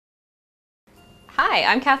Hi,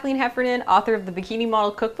 I'm Kathleen Heffernan, author of the Bikini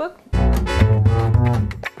Model Cookbook.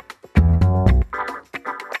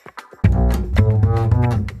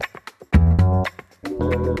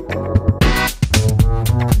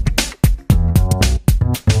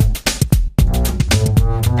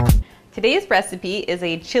 Today's recipe is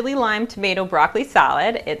a chili lime tomato broccoli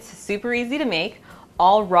salad. It's super easy to make,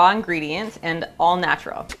 all raw ingredients and all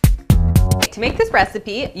natural. To make this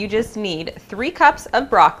recipe, you just need 3 cups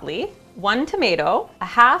of broccoli, 1 tomato, a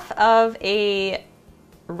half of a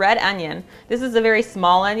red onion. This is a very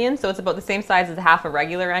small onion, so it's about the same size as a half a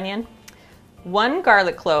regular onion. 1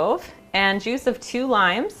 garlic clove and juice of 2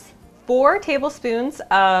 limes, 4 tablespoons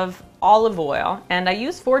of olive oil, and I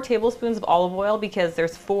use 4 tablespoons of olive oil because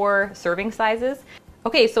there's 4 serving sizes.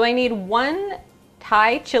 Okay, so I need 1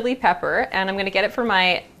 Thai chili pepper, and I'm gonna get it from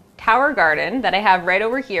my tower garden that I have right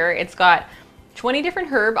over here. It's got 20 different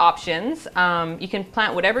herb options. You can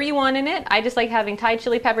plant whatever you want in it. I just like having Thai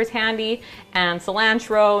chili peppers handy, and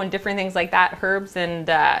cilantro and different things like that, herbs and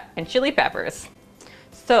chili peppers.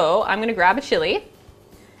 So I'm gonna grab a chili.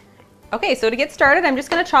 Okay, so to get started, I'm just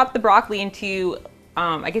gonna chop the broccoli into,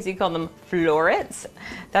 I guess you call them florets.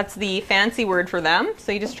 That's the fancy word for them.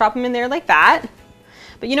 So you just chop them in there like that.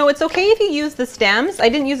 But you know, it's okay if you use the stems. I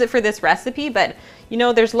didn't use it for this recipe, but you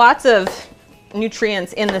know, there's lots of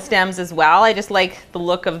nutrients in the stems as well. I just like the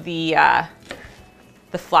look of the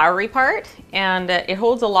floury part, and it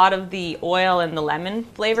holds a lot of the oil and the lemon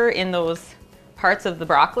flavor in those parts of the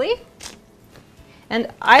broccoli. And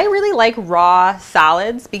I really like raw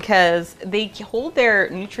salads because they hold their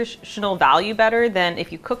nutritional value better than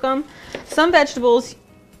if you cook them. Some vegetables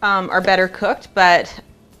are better cooked, but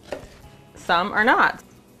some are not.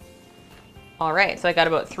 All right, so I got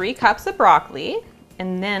about 3 cups of broccoli,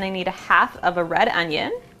 and then I need a half of a red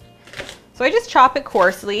onion. So I just chop it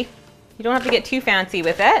coarsely. You don't have to get too fancy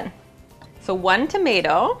with it. So 1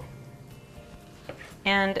 tomato,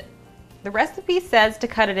 and the recipe says to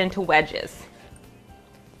cut it into wedges.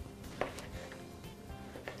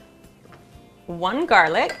 1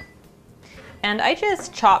 garlic, and I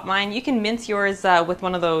just chop mine. You can mince yours with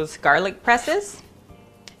one of those garlic presses.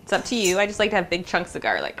 It's up to you. I just like to have big chunks of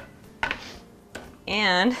garlic.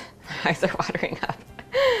 And my eyes are watering up.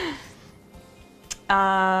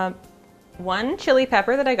 1 chili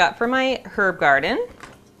pepper that I got from my herb garden.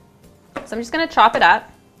 So I'm just gonna chop it up.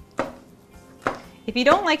 If you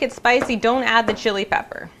don't like it spicy, don't add the chili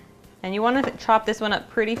pepper. And you wanna chop this one up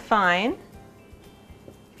pretty fine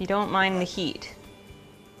if you don't mind the heat.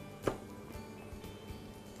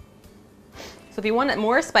 So if you want it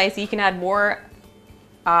more spicy, you can add more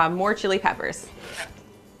chili peppers.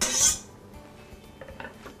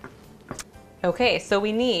 Okay, so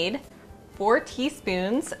we need 4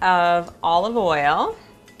 teaspoons of olive oil.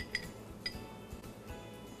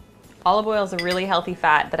 Olive oil is a really healthy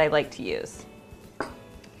fat that I like to use.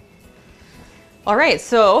 All right,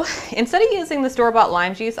 so instead of using the store-bought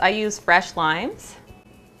lime juice, I use fresh limes.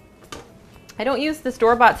 I don't use the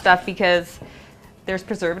store-bought stuff because there's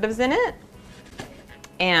preservatives in it,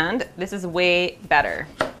 and this is way better.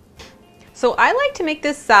 So I like to make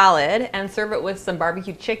this salad and serve it with some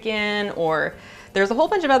barbecue chicken, or there's a whole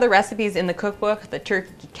bunch of other recipes in the cookbook. The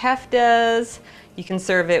turkey keftas, you can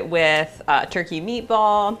serve it with turkey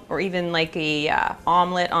meatball, or even like a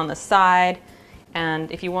omelet on the side.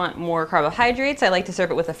 And if you want more carbohydrates, I like to serve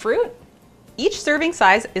it with a fruit. Each serving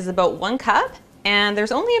size is about 1 cup, and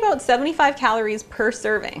there's only about 75 calories per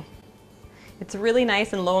serving. It's really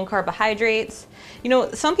nice and low in carbohydrates. You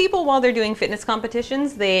know, some people, while they're doing fitness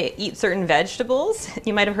competitions, they eat certain vegetables.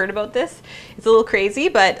 You might have heard about this. It's a little crazy,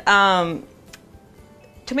 but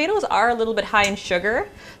tomatoes are a little bit high in sugar.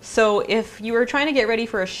 So if you were trying to get ready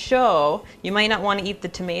for a show, you might not want to eat the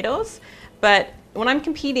tomatoes. But when I'm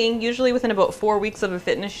competing, usually within about 4 weeks of a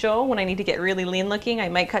fitness show, when I need to get really lean looking, I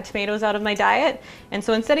might cut tomatoes out of my diet. And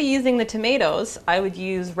so instead of using the tomatoes, I would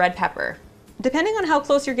use red pepper. Depending on how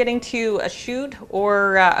close you're getting to a shoot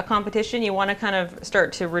or a competition, you want to kind of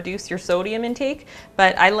start to reduce your sodium intake.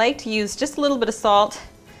 But I like to use just a little bit of salt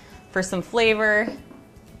for some flavor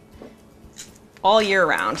all year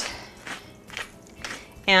round.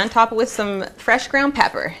 And top it with some fresh ground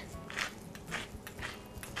pepper.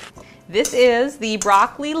 This is the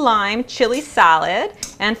broccoli lime chili salad.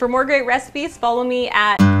 And for more great recipes, follow me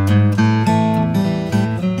at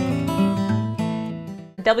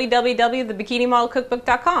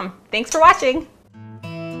www.thebikinimodelcookbook.com. Thanks for watching.